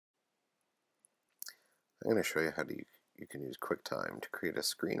I'm going to show you how you can use QuickTime to create a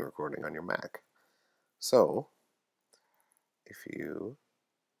screen recording on your Mac. So, if you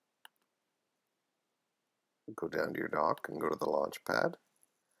go down to your dock and go to the Launchpad,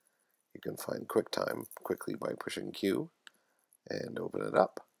 you can find QuickTime quickly by pushing Q and open it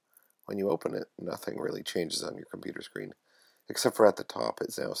up. When you open it, nothing really changes on your computer screen, except for at the top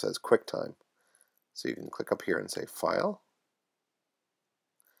it now says QuickTime. So you can click up here and say File,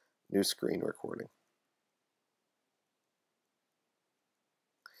 New Screen Recording.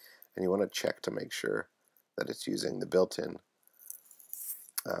 And you want to check to make sure that it's using the built-in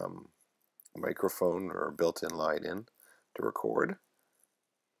microphone or built-in line in to record.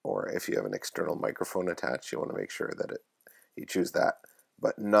 Or if you have an external microphone attached, you want to make sure that you choose that.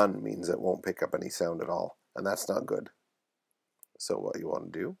 But none means it won't pick up any sound at all, and that's not good. So what you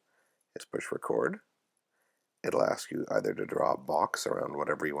want to do is push record. It'll ask you either to draw a box around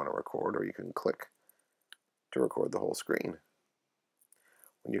whatever you want to record, or you can click to record the whole screen.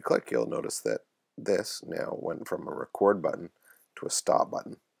 When you click, you'll notice that this now went from a record button to a stop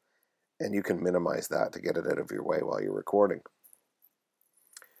button, and you can minimize that to get it out of your way while you're recording.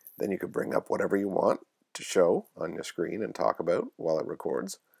 Then you could bring up whatever you want to show on your screen and talk about while it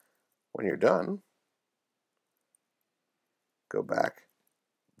records. When you're done, go back,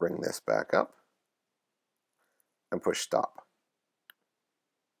 bring this back up, and push stop.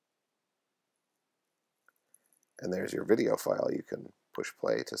 And there's your video file. You can push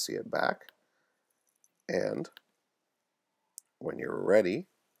play to see it back. And when you're ready,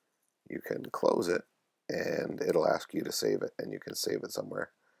 you can close it, and it'll ask you to save it, and you can save it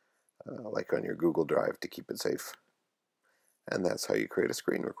somewhere, like on your Google Drive, to keep it safe. And that's how you create a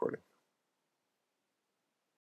screen recording.